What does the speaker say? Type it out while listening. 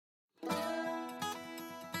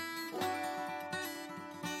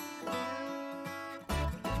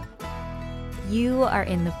You are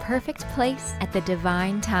in the perfect place at the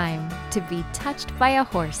divine time to be touched by a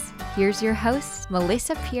horse. Here's your hosts,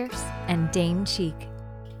 Melissa Pierce and Dane Cheek.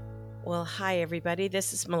 Well, hi, everybody.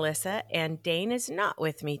 This is Melissa, and Dane is not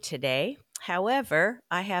with me today. However,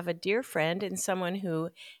 I have a dear friend and someone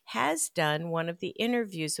who has done one of the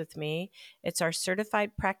interviews with me. It's our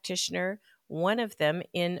certified practitioner, one of them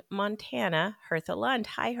in Montana, Hertha Lund.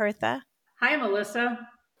 Hi, Hertha. Hi, Melissa.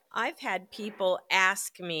 I've had people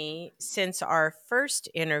ask me since our first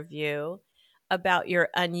interview about your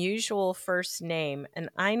unusual first name, and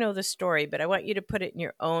I know the story, but I want you to put it in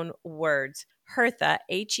your own words. Hertha,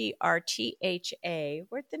 Hertha.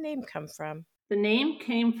 Where'd the name come from? The name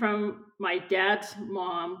came from my dad's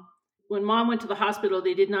mom. When mom went to the hospital,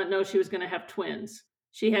 they did not know she was going to have twins.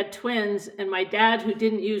 She had twins, and my dad, who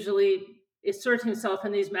didn't usually assert himself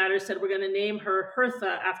in these matters, said, "We're going to name her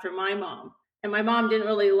Hertha after my mom." And my mom didn't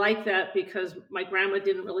really like that because my grandma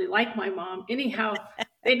didn't really like my mom. Anyhow,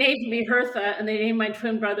 they named me Hertha, and they named my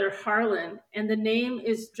twin brother Harlan. And the name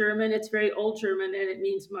is German. It's very old German, and it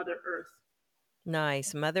means Mother Earth.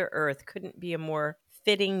 Nice. Mother Earth couldn't be a more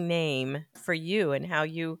fitting name for you and how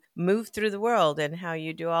you move through the world and how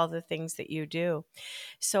you do all the things that you do.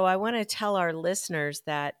 So I want to tell our listeners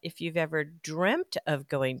that if you've ever dreamt of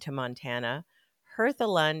going to Montana, Hertha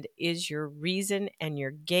Lund is your reason and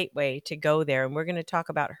your gateway to go there. And we're going to talk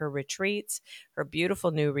about her retreats, her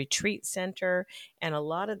beautiful new retreat center, and a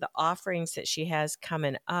lot of the offerings that she has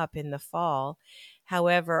coming up in the fall.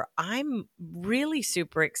 However, I'm really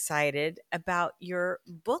super excited about your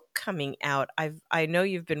book coming out. I know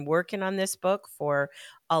you've been working on this book for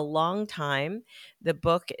a long time. The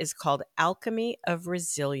book is called Alchemy of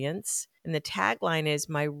Resilience, and the tagline is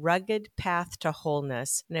My Rugged Path to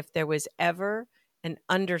Wholeness. And if there was ever an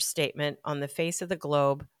understatement on the face of the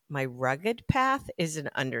globe, my rugged path is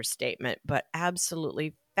an understatement, but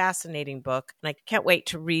absolutely fascinating book. And I can't wait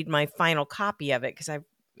to read my final copy of it because I've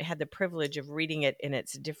had the privilege of reading it in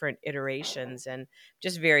its different iterations and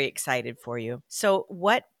just very excited for you. So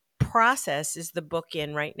what process is the book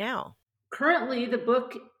in right now? Currently, the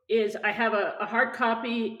book is, I have a hard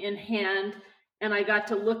copy in hand, and I got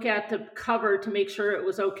to look at the cover to make sure it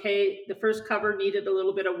was okay. The first cover needed a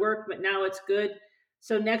little bit of work, but now it's good.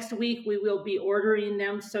 So next week we will be ordering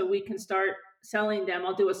them so we can start selling them.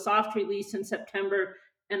 I'll do a soft release in September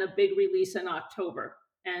and a big release in October.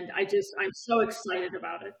 And I'm so excited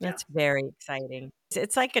about it. That's very exciting.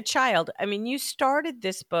 It's like a child. I mean, you started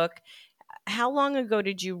this book. How long ago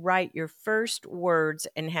did you write your first words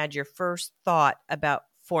and had your first thought about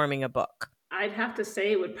forming a book? I'd have to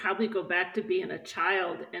say it would probably go back to being a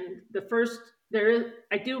child. And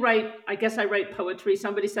I guess I write poetry.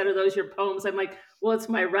 Somebody said, "Are those your poems?" I'm like, well, it's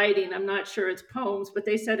my writing. I'm not sure it's poems, but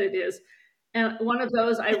they said it is. And one of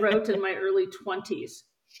those I wrote in my early 20s.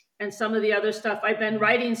 And some of the other stuff, I've been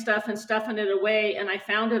writing stuff and stuffing it away, and I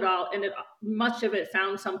found it all, and much of it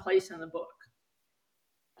found someplace in the book.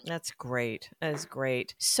 That's great. That is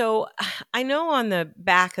great. So I know on the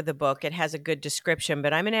back of the book it has a good description,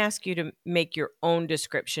 but I'm going to ask you to make your own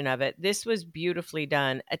description of it. This was beautifully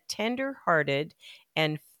done. A tender-hearted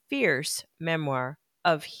and fierce memoir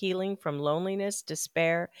of healing from loneliness,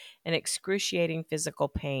 despair, and excruciating physical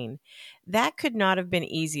pain. That could not have been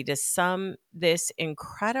easy to sum this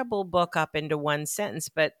incredible book up into one sentence,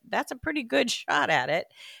 but that's a pretty good shot at it.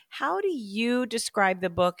 How do you describe the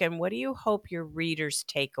book and what do you hope your readers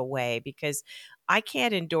take away? Because I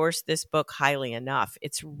can't endorse this book highly enough.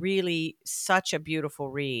 It's really such a beautiful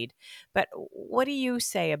read. But what do you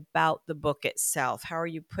say about the book itself? How are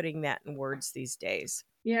you putting that in words these days?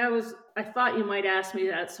 Yeah, I thought you might ask me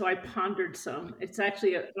that, so I pondered some. It's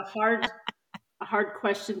actually a hard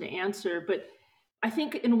question to answer, but I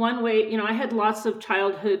think in one way, I had lots of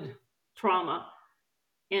childhood trauma,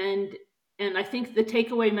 and I think the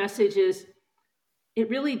takeaway message is it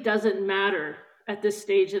really doesn't matter at this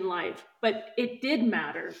stage in life, but it did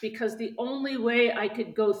matter because the only way I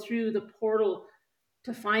could go through the portal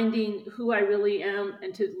to finding who I really am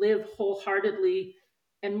and to live wholeheartedly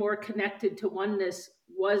and more connected to oneness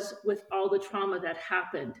was with all the trauma that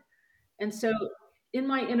happened. And so in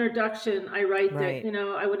my introduction, I write Right. that,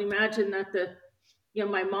 I would imagine that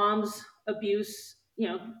my mom's abuse,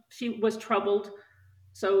 she was troubled.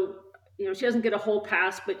 So, she doesn't get a whole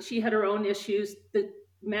pass, but she had her own issues. The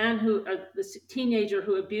teenager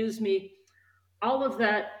who abused me, all of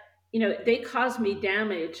that, they caused me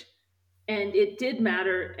damage, and it did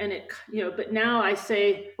matter. And but now I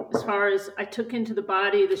say, as far as I took into the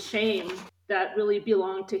body the shame that really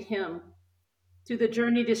belonged to him. Through the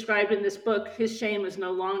journey described in this book, his shame is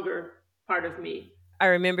no longer part of me. I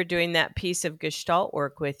remember doing that piece of Gestalt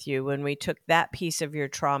work with you when we took that piece of your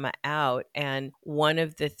trauma out. And one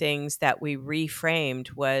of the things that we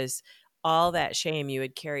reframed was all that shame you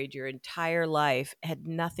had carried your entire life had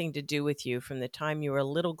nothing to do with you from the time you were a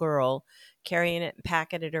little girl carrying it and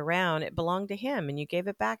packing it around. It belonged to him and you gave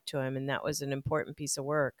it back to him. And that was an important piece of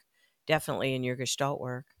work, definitely in your Gestalt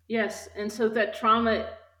work. Yes. And so that trauma,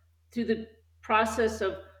 through the process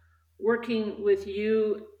of working with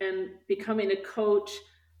you and becoming a coach,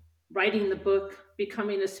 writing the book,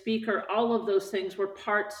 becoming a speaker, all of those things were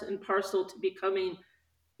parts and parcel to becoming,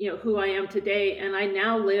 who I am today. And I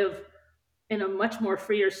now live in a much more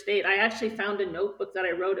freer state. I actually found a notebook that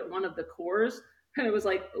I wrote at one of the course, and it was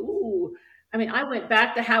like, ooh, I mean, I went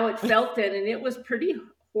back to how it felt then, and it was pretty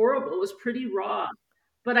horrible. It was pretty raw.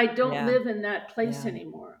 But I don't Yeah. live in that place Yeah.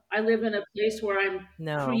 anymore. I live in a place where I'm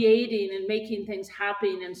No. creating and making things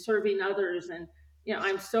happen and serving others. And,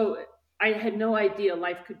 I had no idea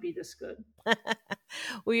life could be this good.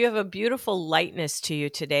 Well, you have a beautiful lightness to you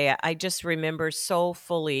today. I just remember so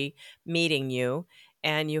fully meeting you,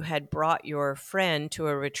 and you had brought your friend to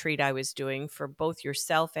a retreat I was doing for both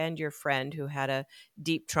yourself and your friend who had a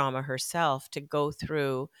deep trauma herself to go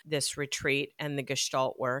through this retreat and the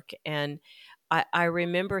Gestalt work. And I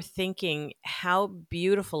remember thinking how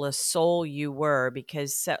beautiful a soul you were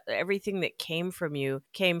because everything that came from you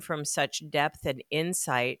came from such depth and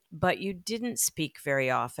insight, but you didn't speak very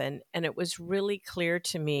often. And it was really clear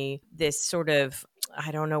to me this sort of,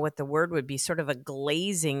 I don't know what the word would be, sort of a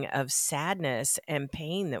glazing of sadness and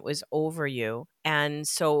pain that was over you. And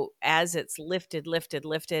so as it's lifted,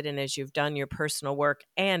 and as you've done your personal work,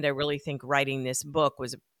 and I really think writing this book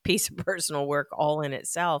was a piece of personal work all in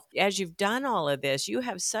itself. As you've done all of this, you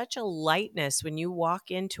have such a lightness when you walk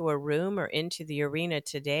into a room or into the arena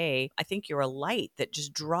today. I think you're a light that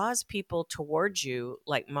just draws people towards you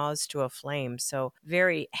like moths to a flame. So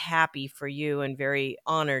very happy for you and very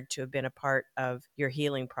honored to have been a part of your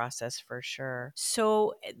healing process for sure.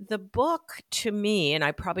 So the book to me, and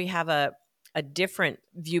I probably have a different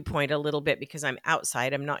viewpoint a little bit because I'm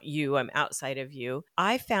outside. I'm not you. I'm outside of you.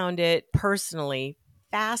 I found it personally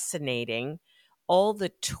fascinating, all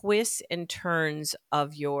the twists and turns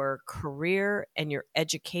of your career and your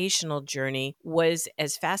educational journey was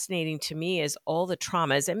as fascinating to me as all the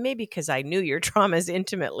traumas. And maybe because I knew your traumas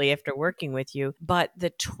intimately after working with you, but the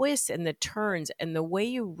twists and the turns and the way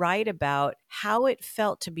you write about how it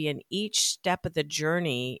felt to be in each step of the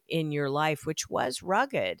journey in your life, which was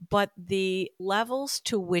rugged, but the levels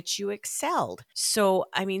to which you excelled. So,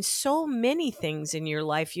 I mean, so many things in your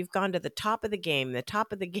life, you've gone to the top of the game, the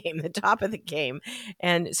top of the game, the top of the game.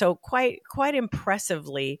 And so quite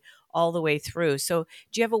impressively all the way through. So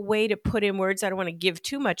do you have a way to put in words? I don't want to give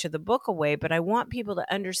too much of the book away, but I want people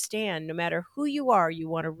to understand no matter who you are, you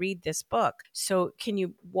want to read this book. So can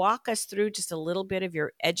you walk us through just a little bit of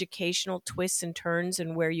your educational twists and turns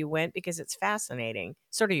and where you went? Because it's fascinating,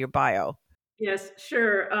 sort of your bio. Yes,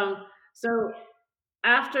 sure. So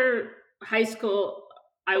after high school,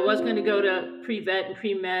 I was going to go to pre-vet and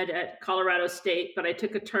pre-med at Colorado State, but I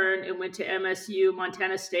took a turn and went to MSU,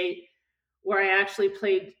 Montana State, where I actually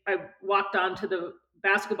I walked onto the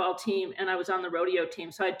basketball team and I was on the rodeo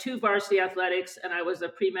team. So I had two varsity athletics and I was a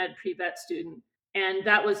pre-med, pre-vet student. And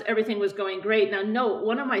everything was going great. Now, no,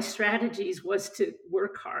 one of my strategies was to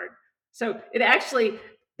work hard. So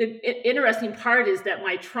the interesting part is that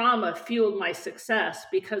my trauma fueled my success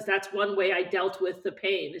because that's one way I dealt with the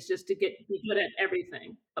pain is just to be good at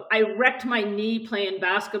everything. I wrecked my knee playing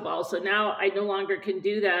basketball, so now I no longer can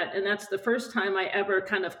do that, and that's the first time I ever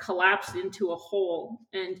kind of collapsed into a hole.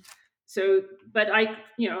 And so, but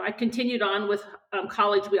I continued on with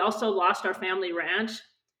college. We also lost our family ranch,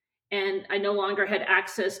 and I no longer had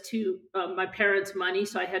access to my parents' money,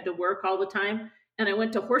 so I had to work all the time. And I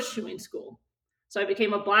went to horseshoeing school. So I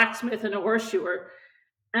became a blacksmith and a horseshoer,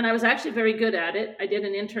 and I was actually very good at it. I did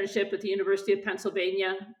an internship at the University of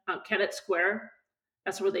Pennsylvania, Kennett Square.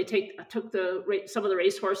 That's where I took some of the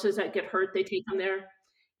race horses that get hurt. They take them there.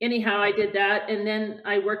 Anyhow, I did that, and then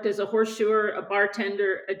I worked as a horseshoer, a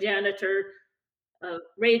bartender, a janitor,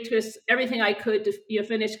 waitress, everything I could to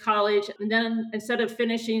finish college. And then instead of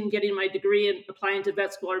getting my degree and applying to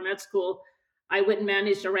vet school or med school, I went and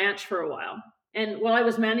managed a ranch for a while. And while I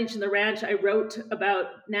was managing the ranch, I wrote about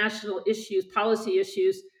national issues, policy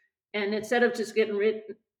issues. And instead of just getting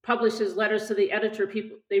published as letters to the editor,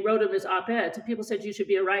 they wrote them as op-eds. And people said, you should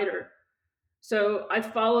be a writer. So I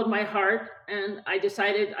followed my heart and I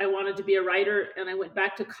decided I wanted to be a writer. And I went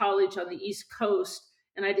back to college on the East Coast.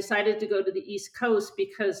 And I decided to go to the East Coast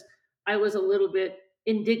because I was a little bit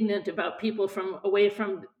indignant about people from away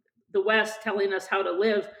from the West telling us how to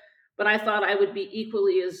live. but I thought I would be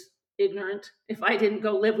equally as ignorant if I didn't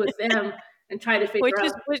go live with them and try to figure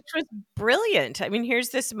out. Which was brilliant. I mean, here's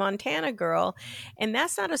this Montana girl, and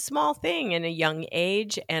that's not a small thing in a young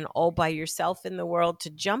age and all by yourself in the world to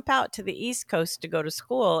jump out to the East Coast to go to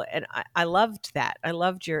school. And I loved that. I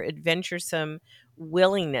loved your adventuresome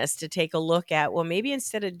willingness to take a look at, well, maybe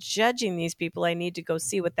instead of judging these people, I need to go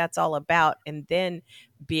see what that's all about and then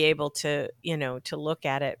be able to, to look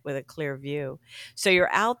at it with a clear view. So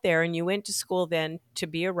you're out there and you went to school then to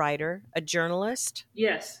be a writer, a journalist.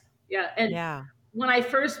 Yes. Yeah. And yeah. When I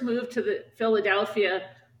first moved to Philadelphia,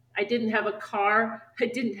 I didn't have a car. I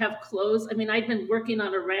didn't have clothes. I mean, I'd been working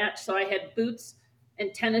on a ranch, so I had boots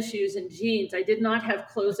and tennis shoes and jeans. I did not have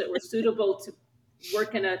clothes that were suitable to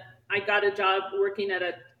work I got a job working at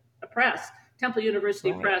a press, Temple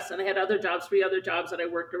University Right. Press, and I had three other jobs that I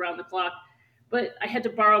worked around the clock. But I had to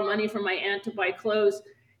borrow money from my aunt to buy clothes,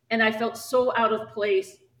 and I felt so out of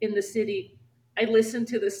place in the city. I listened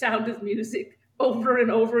to the Sound of Music over and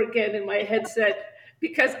over again in my headset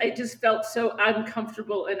because I just felt so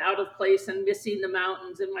uncomfortable and out of place and missing the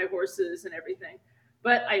mountains and my horses and everything.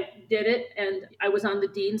 But I did it, and I was on the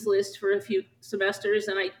dean's list for a few semesters,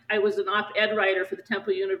 and I was an op-ed writer for the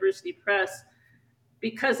Temple University Press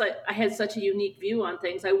because I had such a unique view on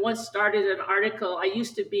things. I once started an article. I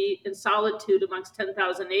used to be in solitude amongst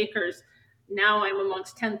 10,000 acres. Now I'm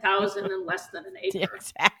amongst 10,000 and less than an acre.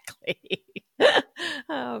 Exactly.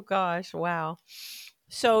 Oh, gosh. Wow.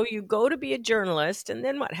 So you go to be a journalist, and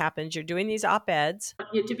then what happens? You're doing these op-eds.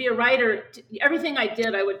 To be a writer, everything I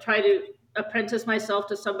did, I would try to apprentice myself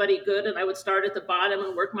to somebody good, and I would start at the bottom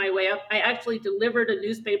and work my way up. I actually delivered a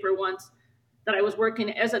newspaper once that I was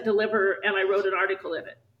working as a deliverer, and I wrote an article in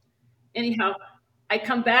it. Anyhow, I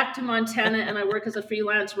come back to Montana and I work as a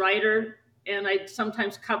freelance writer, and I'd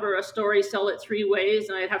sometimes cover a story, sell it 3 ways,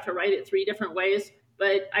 and I'd have to write it 3 different ways.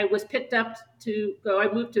 But I was picked up to go.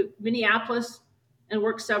 I moved to Minneapolis and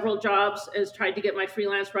worked several jobs as tried to get my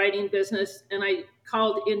freelance writing business. And I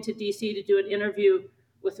called into DC to do an interview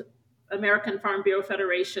with American Farm Bureau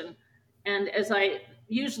Federation. And as I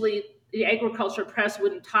usually, the agriculture press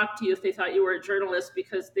wouldn't talk to you if they thought you were a journalist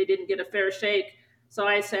because they didn't get a fair shake. So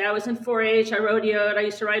I say I was in 4-H, I rodeoed, I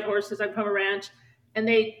used to ride horses, I'm from a ranch. And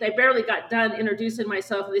they barely got done introducing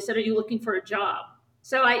myself. And they said, "Are you looking for a job?"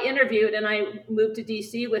 So I interviewed, and I moved to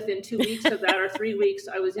DC within 2 weeks of that, or 3 weeks.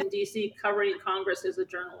 I was in DC covering Congress as a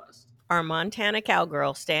journalist. Our Montana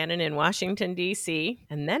cowgirl standing in Washington, D.C.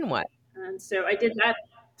 And then what? And so I did that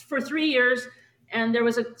for 3 years. And there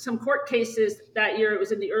was some court cases that year. It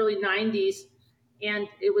was in the early 90s. And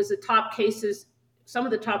it was some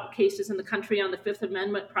of the top cases in the country on the Fifth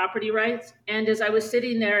Amendment property rights. And as I was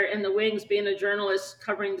sitting there in the wings being a journalist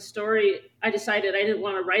covering the story, I decided I didn't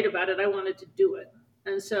want to write about it. I wanted to do it.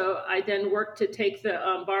 And so I then worked to take the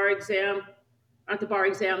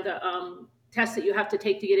the test that you have to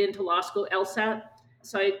take to get into law school, LSAT.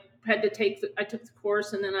 So I took the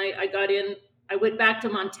course, and then I got in. I went back to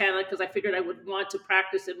Montana because I figured I would want to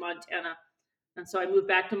practice in Montana. And so I moved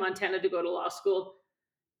back to Montana to go to law school,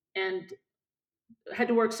 and had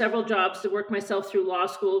to work several jobs to work myself through law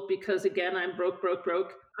school because, again, I'm broke.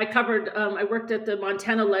 I worked at the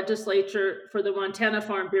Montana legislature for the Montana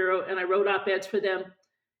Farm Bureau, and I wrote op-eds for them.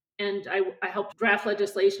 And I helped draft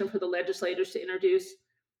legislation for the legislators to introduce.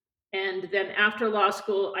 And then after law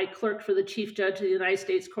school, I clerked for the Chief Judge of the United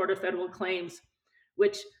States Court of Federal Claims,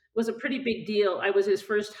 which was a pretty big deal. I was his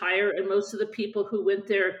first hire, and most of the people who went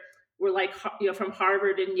there were from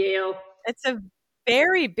Harvard and Yale. It's a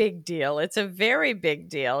very big deal. It's a very big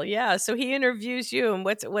deal. Yeah. So he interviews you, and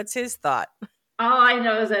what's his thought? All I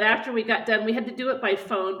know is that after we got done, we had to do it by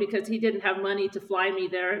phone because he didn't have money to fly me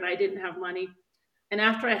there, and I didn't have money. And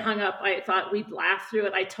after I hung up, I thought we'd laugh through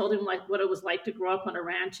it. I told him what it was like to grow up on a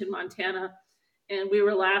ranch in Montana, and we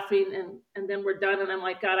were laughing. And then we're done, and I'm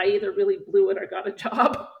like, God, I either really blew it or got a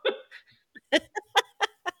job.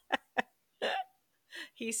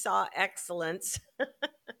 He saw excellence.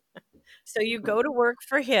 So you go to work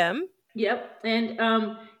for him. Yep.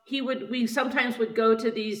 And we sometimes would go to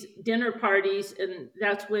these dinner parties, and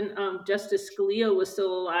that's when Justice Scalia was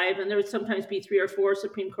still alive, and there would sometimes be 3 or 4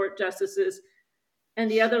 Supreme Court justices. And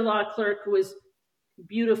the other law clerk was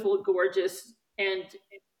beautiful, gorgeous, and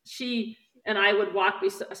she and I would walk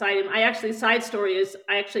beside him. Side story is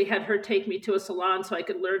I actually had her take me to a salon so I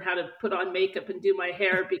could learn how to put on makeup and do my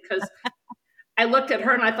hair because I looked at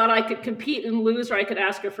her and I thought I could compete and lose, or I could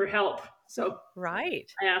ask her for help. So right.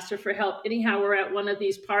 I asked her for help. Anyhow, we're at one of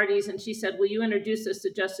these parties, and she said, "Will you introduce us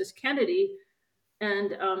to Justice Kennedy?"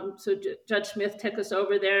 And so Judge Smith took us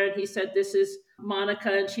over there, and he said, "This is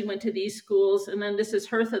Monica, and she went to these schools. And then this is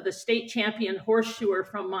Hertha, the state champion horseshoer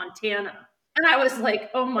from Montana. And I was like,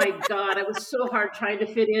 oh my God, I was so hard trying to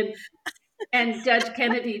fit in. And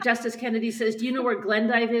Justice Kennedy says, do you know where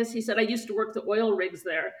Glendive is? He said, I used to work the oil rigs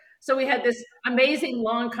there. So we had this amazing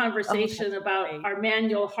long Oh, conversation that's about great. our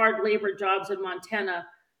manual hard labor jobs in Montana.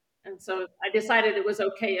 And so I decided it was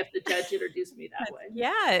okay if the judge introduced me that way.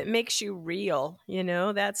 Yeah, it makes you real.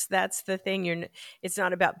 That's the thing. It's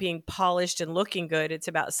not about being polished and looking good. It's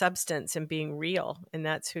about substance and being real, and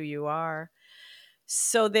that's who you are.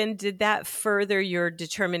 So then, did that further your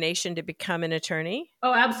determination to become an attorney?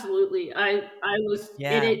 Oh, absolutely. I was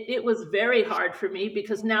Yeah. it was very hard for me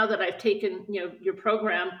because now that I've taken, your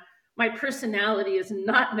program, my personality is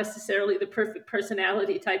not necessarily the perfect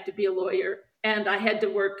personality type to be a lawyer. And I had to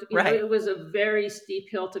work, Right. it was a very steep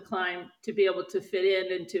hill to climb to be able to fit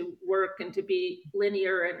in and to work and to be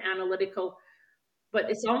linear and analytical. But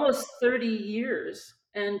it's almost 30 years.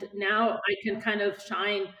 And now I can kind of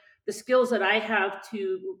shine the skills that I have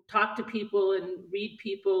to talk to people and read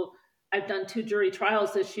people. I've done 2 jury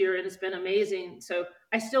trials this year and it's been amazing. So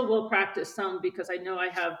I still will practice some because I know I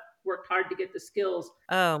have worked hard to get the skills.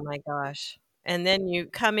 Oh my gosh. And then you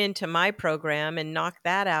come into my program and knock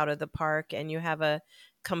that out of the park, and you have a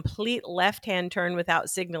complete left-hand turn without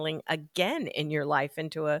signaling again in your life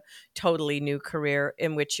into a totally new career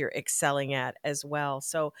in which you're excelling at as well.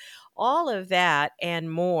 So all of that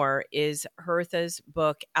and more is Hertha's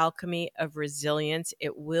book, Alchemy of Resilience.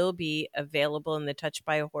 It will be available in the Touched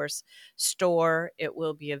by a Horse store. It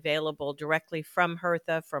will be available directly from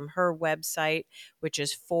Hertha, from her website, which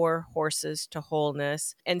is For Horses to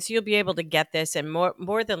Wholeness. And so you'll be able to get this, and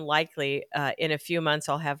more than likely in a few months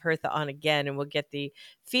I'll have Hertha on again, and we'll get the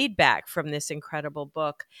feedback from this incredible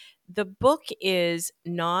book. The book is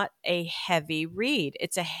not a heavy read.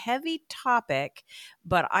 It's a heavy topic,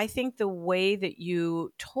 but I think the way that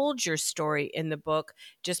you told your story in the book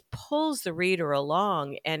just pulls the reader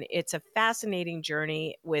along. And it's a fascinating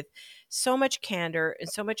journey with so much candor and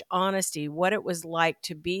so much honesty, what it was like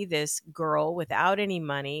to be this girl without any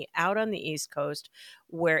money out on the East Coast,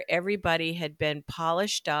 where everybody had been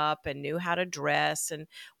polished up and knew how to dress and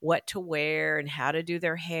what to wear and how to do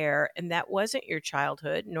their hair. And that wasn't your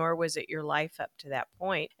childhood, nor was it your life up to that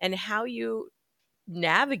point, and how you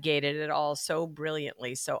navigated it all so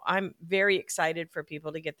brilliantly. So I'm very excited for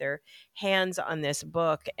people to get their hands on this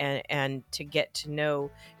book and to get to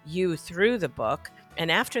know you through the book.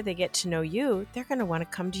 And after they get to know you, they're going to want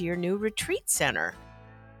to come to your new retreat center.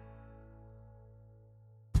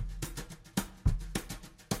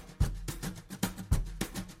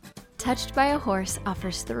 Touched by a Horse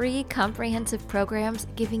offers 3 comprehensive programs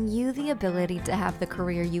giving you the ability to have the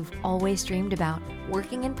career you've always dreamed about,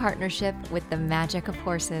 working in partnership with the magic of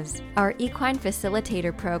horses. Our Equine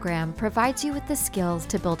Facilitator program provides you with the skills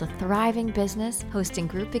to build a thriving business hosting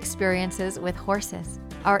group experiences with horses.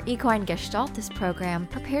 Our Equine Gestaltist program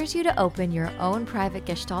prepares you to open your own private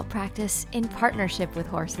Gestalt practice in partnership with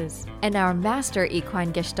horses. And our Master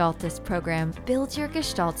Equine Gestaltist program builds your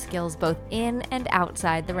Gestalt skills both in and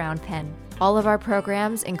outside the round pen. All of our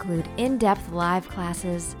programs include in-depth live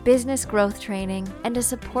classes, business growth training, and a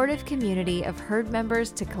supportive community of herd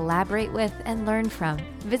members to collaborate with and learn from.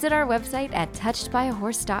 Visit our website at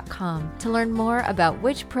touchedbyahorse.com to learn more about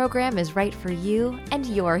which program is right for you and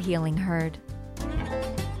your healing herd.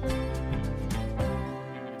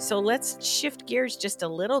 So let's shift gears just a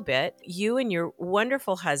little bit. You and your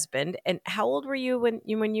wonderful husband, and how old were you when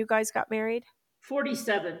you guys got married?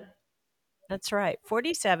 47 That's right.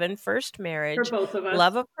 47, first for marriage, both of us.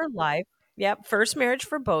 love of her life. Yep, first marriage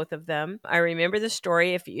for both of them. I remember the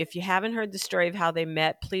story. If you haven't heard the story of how they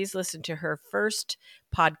met, please listen to her first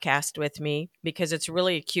podcast with me, because it's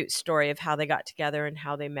really a cute story of how they got together and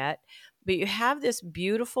how they met. But you have this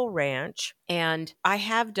beautiful ranch, and I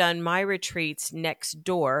have done my retreats next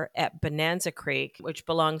door at Bonanza Creek, which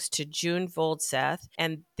belongs to June Voldseth,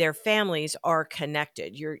 and their families are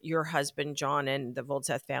connected. Your husband, John, and the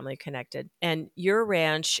Voldseth family connected. And your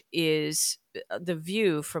ranch is, the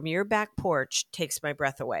view from your back porch takes my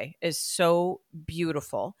breath away. Is so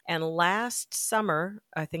beautiful. And last summer,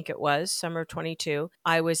 I think it was summer of 22,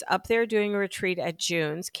 I was up there doing a retreat at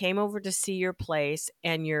June's, came over to see your place,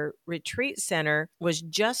 and your retreat center was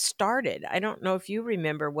just started. I don't know if you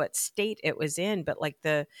remember what state it was in, but like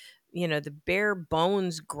the bare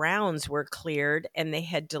bones grounds were cleared, and they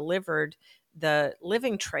had delivered the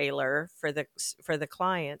living trailer for the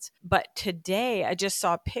clients. But today I just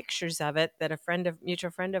saw pictures of it that a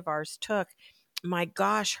mutual friend of ours took. My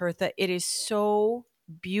gosh, Hertha, it is so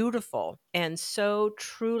beautiful and so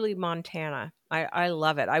truly Montana. I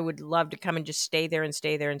love it. I would love to come and just stay there and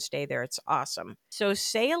stay there and stay there. It's awesome. So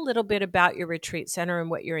say a little bit about your retreat center and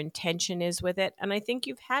what your intention is with it. And I think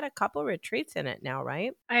you've had a couple retreats in it now,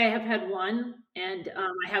 right? I have had one, and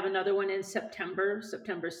I have another one in September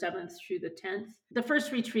 7th through the 10th. The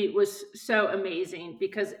first retreat was so amazing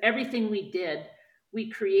because everything we did, we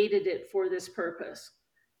created it for this purpose.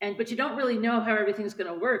 But you don't really know how everything's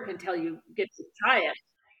going to work until you get to try it.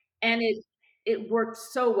 And it worked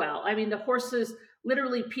so well. I mean, the horses,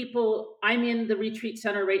 literally people, I'm in the retreat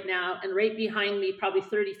center right now, and right behind me, probably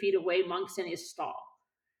 30 feet away, Monk's in his stall.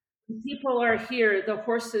 People are here. The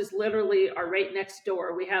horses literally are right next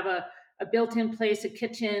door. We have a built-in place, a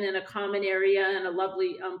kitchen, and a common area, and a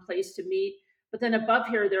lovely place to meet. But then above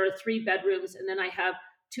here, there are 3 bedrooms, and then I have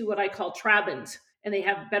 2 what I call trabins, and they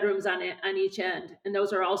have bedrooms on each end, and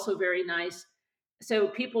those are also very nice. So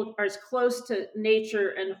people are as close to nature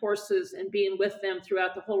and horses and being with them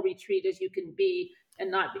throughout the whole retreat as you can be,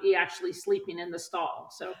 and not be actually sleeping in the stall.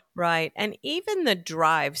 So Right. And even the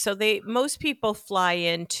drive. So most people fly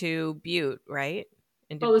into Butte, right?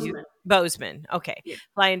 Into Butte. Bozeman. Bozeman. Okay. Yeah.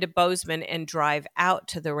 Fly into Bozeman and drive out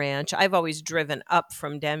to the ranch. I've always driven up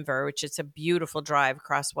from Denver, which is a beautiful drive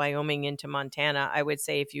across Wyoming into Montana. I would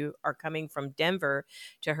say if you are coming from Denver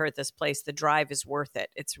to Hertha's place, the drive is worth it.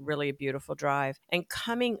 It's really a beautiful drive. And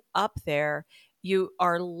coming up there, you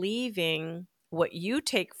are leaving what you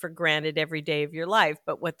take for granted every day of your life,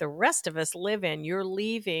 but what the rest of us live in. You're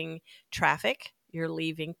leaving traffic, you're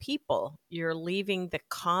leaving people, you're leaving the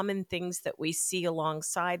common things that we see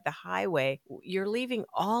alongside the highway. You're leaving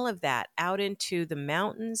all of that out into the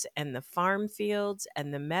mountains and the farm fields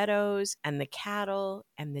and the meadows and the cattle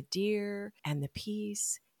and the deer and the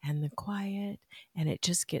peace and the quiet, and it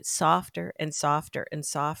just gets softer and softer and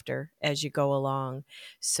softer as you go along.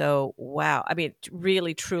 So, wow. I mean,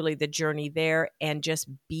 really, truly, the journey there and just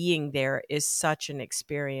being there is such an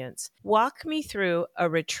experience. Walk me through a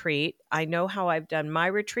retreat. I know how I've done my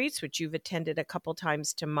retreats, which you've attended a couple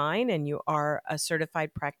times to mine, and you are a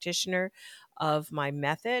certified practitioner of my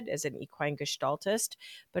method as an equine gestaltist.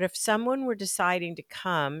 But if someone were deciding to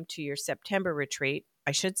come to your September retreat,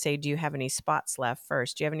 I should say, do you have any spots left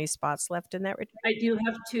first? Do you have any spots left in that retreat? I do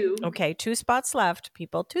have 2. Okay, 2 spots left,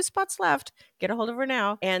 people. 2 spots left. Get a hold of her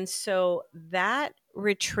now. And so that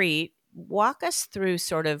retreat, walk us through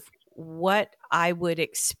sort of what I would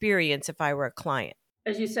experience if I were a client.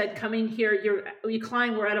 As you said, coming here, you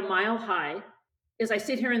climb, we're at a mile high. As I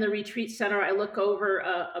sit here in the retreat center, I look over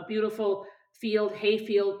a beautiful field, hay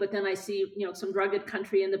field, but then I see, some rugged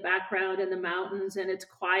country in the background and the mountains, and it's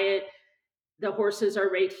quiet. The horses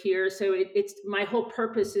are right here. So it's my whole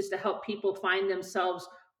purpose is to help people find themselves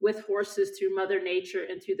with horses through Mother Nature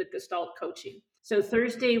and through the Gestalt coaching. So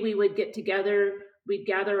Thursday we would get together, we'd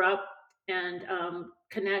gather up and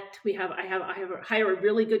connect. I hire a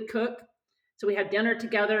really good cook. So we have dinner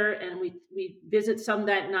together and we visit some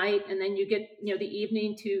that night, and then you get the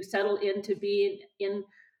evening to settle into being in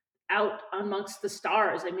out amongst the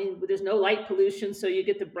stars. I mean, there's no light pollution, so you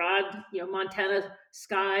get the broad, Montana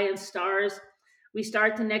sky and stars. We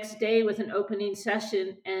start the next day with an opening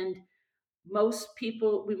session, and most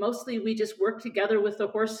people, we just work together with the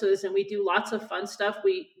horses, and we do lots of fun stuff.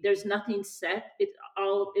 There's nothing set. It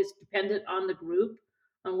all is dependent on the group,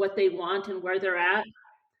 on what they want and where they're at.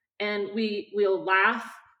 And we'll laugh,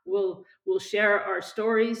 we'll share our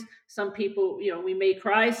stories. Some people, we may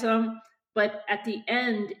cry some, but at the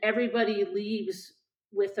end, everybody leaves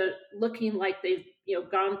with a looking like they've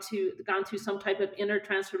gone through some type of inner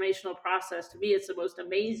transformational process. To me, it's the most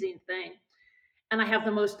amazing thing. And I have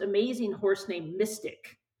the most amazing horse named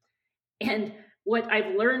Mystic. And what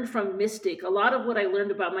I've learned from Mystic, a lot of what I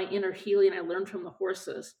learned about my inner healing, I learned from the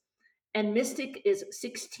horses. And Mystic is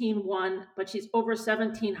 16'1", but she's over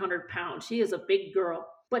 1,700 pounds. She is a big girl,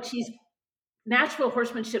 but natural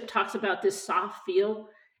horsemanship talks about this soft feel.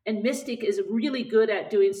 And Mystic is really good at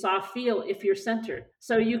doing soft feel if you're centered.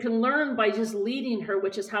 So you can learn by just leading her,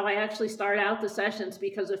 which is how I actually start out the sessions,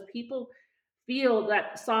 because if people feel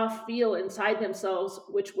that soft feel inside themselves,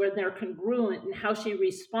 which when they're congruent and how she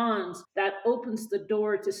responds, that opens the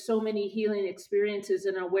door to so many healing experiences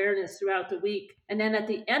and awareness throughout the week. And then at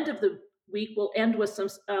the end of the week, we'll end with some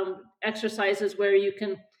exercises where you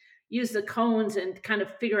can use the cones and kind of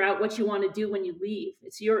figure out what you want to do when you leave.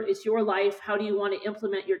 It's your life. How do you want to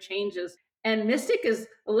implement your changes? And Mystic is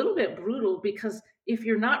a little bit brutal because if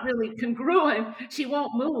you're not really congruent, she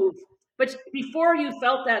won't move. But before you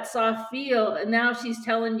felt that soft feel, and now she's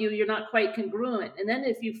telling you you're not quite congruent. And then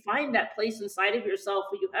if you find that place inside of yourself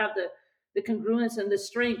where you have the congruence and the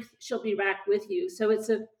strength, she'll be back with you. So it's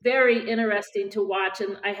a very interesting to watch.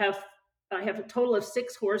 And I have a total of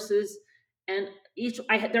 6 horses, and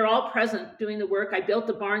they're all present doing the work. I built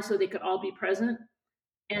the barn so they could all be present,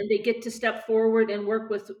 and they get to step forward and work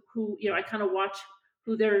with who, I kind of watch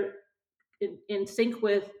who they're in sync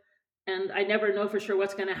with, and I never know for sure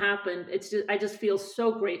what's going to happen. I just feel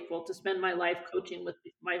so grateful to spend my life coaching with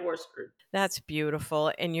my horse herd. That's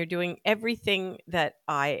beautiful. And you're doing everything that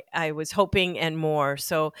I was hoping and more.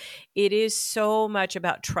 So it is so much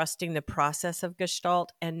about trusting the process of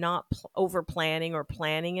Gestalt and not over planning or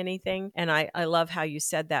planning anything. And I love how you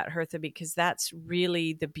said that, Hertha, because that's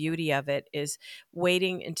really the beauty of it, is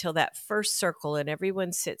waiting until that first circle and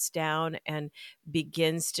everyone sits down and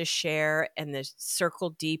begins to share, and the circle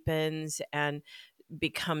deepens and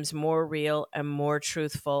becomes more real and more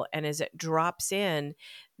truthful. And as it drops in,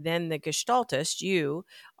 then the gestaltist, you,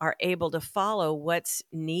 are able to follow what's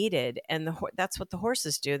needed. And that's what the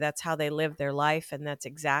horses do. That's how they live their life. And that's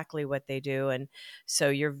exactly what they do. And so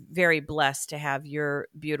you're very blessed to have your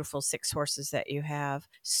beautiful 6 horses that you have.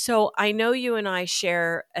 So I know you and I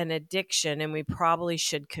share an addiction, and we probably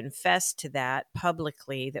should confess to that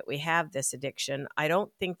publicly, that we have this addiction. I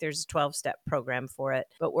don't think there's a 12-step program for it,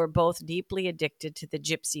 but we're both deeply addicted to the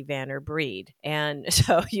Gypsy Vanner breed. And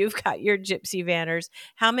so you've got your Gypsy Vanners.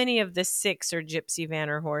 How many of the 6 are Gypsy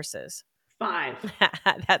Vanner horses? 5.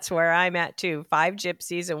 That's where I'm at too. 5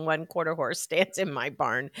 gypsies and 1 quarter horse stands in my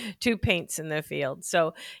barn, 2 paints in the field.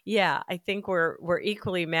 So yeah, I think we're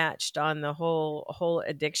equally matched on the whole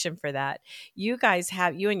addiction for that. You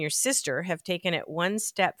and your sister have taken it one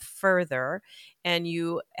step further, and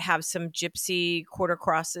you have some gypsy quarter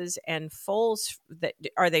crosses and foals.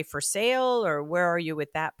 Are they for sale, or where are you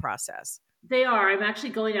with that process? They are. I'm actually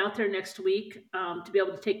going out there next week to be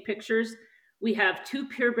able to take pictures. We have 2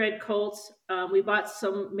 purebred colts. We bought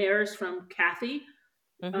some mares from Kathy,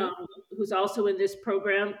 Mm-hmm. who's also in this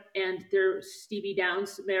program, and they're Stevie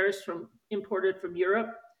Downs mares imported from Europe.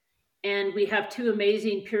 And we have 2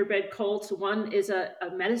 amazing purebred colts. One is a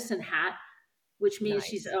medicine hat, which means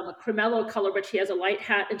she's Nice. a cremello color, but she has a light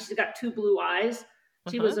hat, and she's got 2 blue eyes.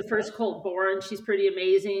 She was Uh-huh. the first colt born. She's pretty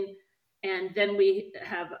amazing. And then we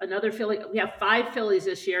have another filly. We have 5 fillies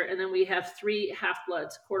this year, and then we have 3 half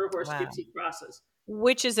bloods, quarter horse Wow. gypsy crosses.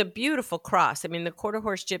 Which is a beautiful cross. I mean, the quarter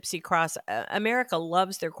horse gypsy cross, America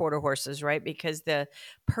loves their quarter horses, right? Because the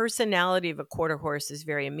personality of a quarter horse is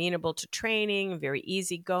very amenable to training, very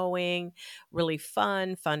easygoing, really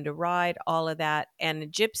fun to ride, all of that. And a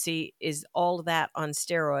gypsy is all of that on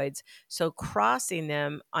steroids. So crossing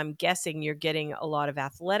them, I'm guessing you're getting a lot of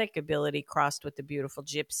athletic ability crossed with the beautiful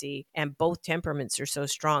gypsy, and both temperaments are so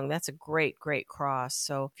strong. That's a great cross.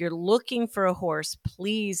 So if you're looking for a horse,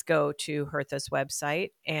 please go to Hertha's website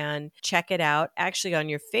and check it out. Actually, on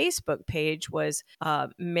your Facebook page was a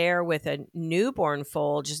mare with a newborn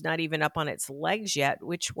foal, just not even up on its legs yet.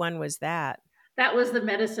 Which one was that? That was the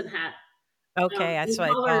medicine hat. Okay, that's We what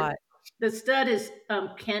I call her, thought. the stud is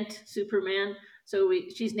Kent Superman. So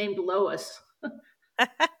she's named Lois.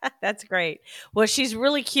 That's great. Well, she's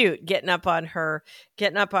really cute getting up on her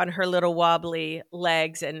little wobbly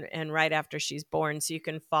legs, and right after she's born, so you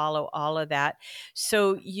can follow all of that.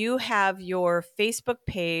 So you have your Facebook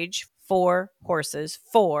page for horses,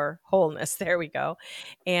 for wholeness. There we go.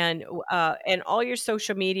 And all your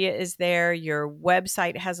social media is there. Your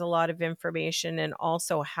website has a lot of information, and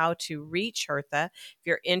also how to reach Hertha if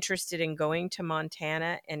you're interested in going to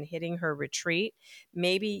Montana and hitting her retreat.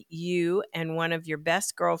 Maybe you and one of your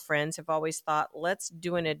best girlfriends have always thought, let's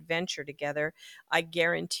do an adventure together. I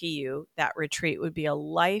guarantee you that retreat would be a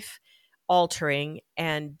life altering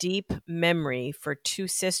and deep memory for 2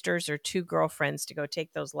 sisters or 2 girlfriends to go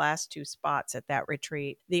take those last 2 spots at that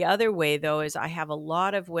retreat. The other way, though, is I have a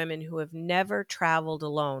lot of women who have never traveled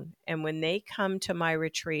alone. And when they come to my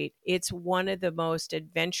retreat, it's one of the most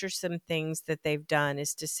adventuresome things that they've done,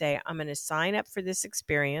 is to say, I'm going to sign up for this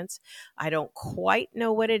experience. I don't quite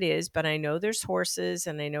know what it is, but I know there's horses,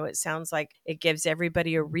 and I know it sounds like it gives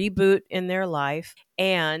everybody a reboot in their life.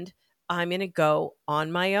 And I'm going to go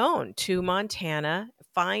on my own to Montana,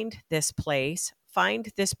 find this place,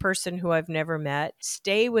 find this person who I've never met,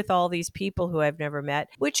 stay with all these people who I've never met,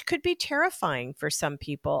 which could be terrifying for some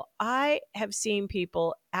people. I have seen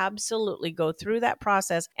people absolutely go through that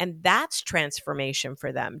process, and that's transformation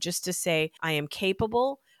for them. Just to say, I am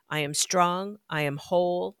capable, I am strong, I am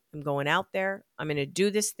whole, I'm going out there, I'm going to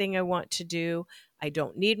do this thing I want to do. I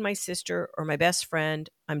don't need my sister or my best friend.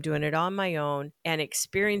 I'm doing it on my own and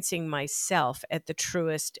experiencing myself at the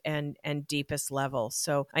truest and deepest level.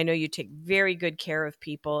 So I know you take very good care of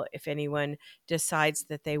people if anyone decides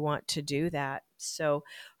that they want to do that. So,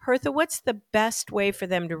 Hertha, what's the best way for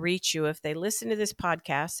them to reach you if they listen to this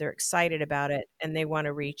podcast, they're excited about it, and they want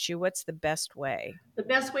to reach you? What's the best way? The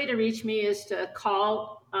best way to reach me is to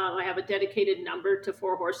call. I have a dedicated number to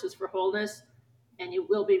Four Horses for Wholeness, and you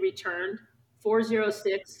will be returned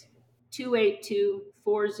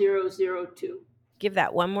 406-282-4002. Give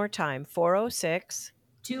that one more time, 406.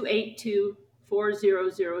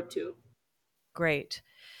 282-4002. Great.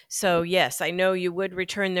 So, yes, I know you would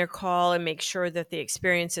return their call and make sure that the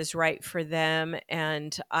experience is right for them.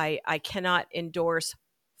 And I cannot endorse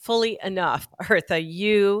fully enough, Hertha,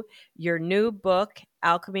 your new book,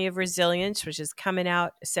 Alchemy of Resilience, which is coming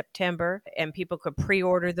out September, and people could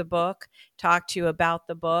pre-order the book, talk to you about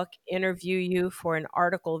the book, interview you for an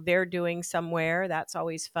article they're doing somewhere. That's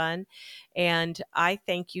always fun. And I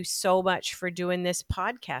thank you so much for doing this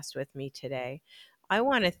podcast with me today. I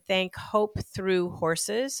want to thank Hope Through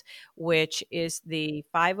Horses, which is the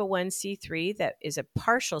 501c3 that is a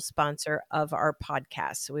partial sponsor of our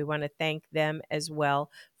podcast. So we want to thank them as well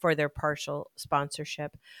for their partial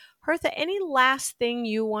sponsorship. Hertha, any last thing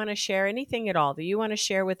you want to share, anything at all that you want to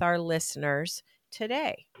share with our listeners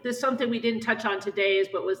today? There's something we didn't touch on today,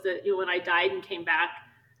 but was that when I died and came back,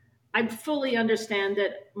 I fully understand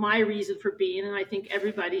that my reason for being, and I think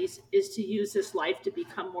everybody's, is to use this life to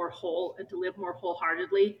become more whole and to live more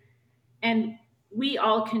wholeheartedly. And we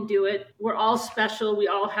all can do it. We're all special. We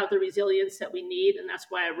all have the resilience that we need. And that's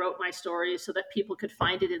why I wrote my story, so that people could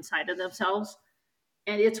find it inside of themselves.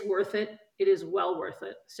 And it's worth it. It is well worth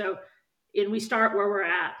it. So, and we start where we're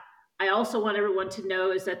at. I also want everyone to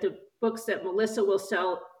know is that the books that Melissa will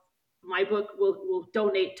sell, my book will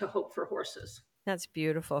donate to Hope for Horses. That's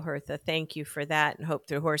beautiful, Hertha. Thank you for that. And Hope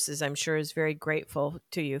Through Horses, I'm sure, is very grateful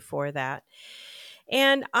to you for that.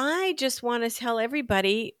 And I just want to tell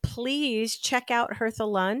everybody, please check out Hertha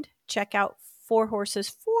Lund. Check out Four Horses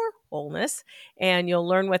for Wholeness, and you'll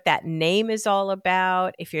learn what that name is all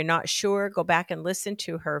about. If you're not sure, go back and listen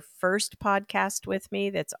to her first podcast with me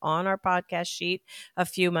that's on our podcast sheet a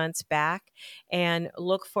few months back, and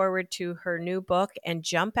look forward to her new book, and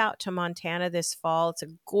jump out to Montana this fall. It's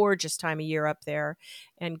a gorgeous time of year up there,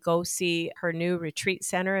 and go see her new retreat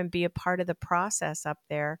center and be a part of the process up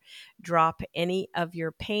there. Drop any of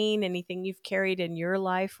your pain, anything you've carried in your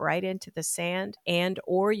life, right into the sand. And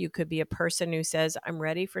or you could be a person who says, I'm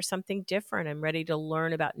ready for something different. I'm ready to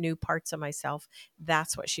learn about new parts of myself.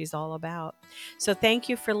 That's what she's all about. So thank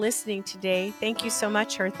you for listening today. Thank you so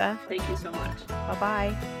much, Hertha. Thank you so much.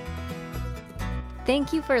 Bye-bye.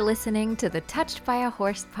 Thank you for listening to the Touched by a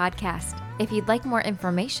Horse podcast. If you'd like more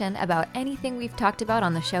information about anything we've talked about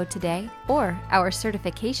on the show today, or our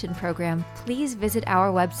certification program, please visit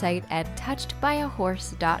our website at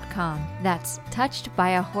touchedbyahorse.com. That's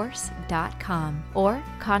touchedbyahorse.com. Or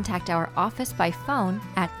contact our office by phone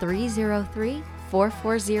at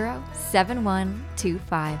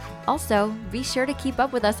 303-440-7125. Also, be sure to keep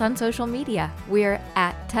up with us on social media. We're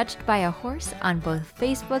at Touched by a Horse on both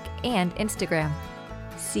Facebook and Instagram.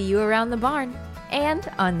 See you around the barn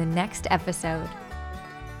and on the next episode.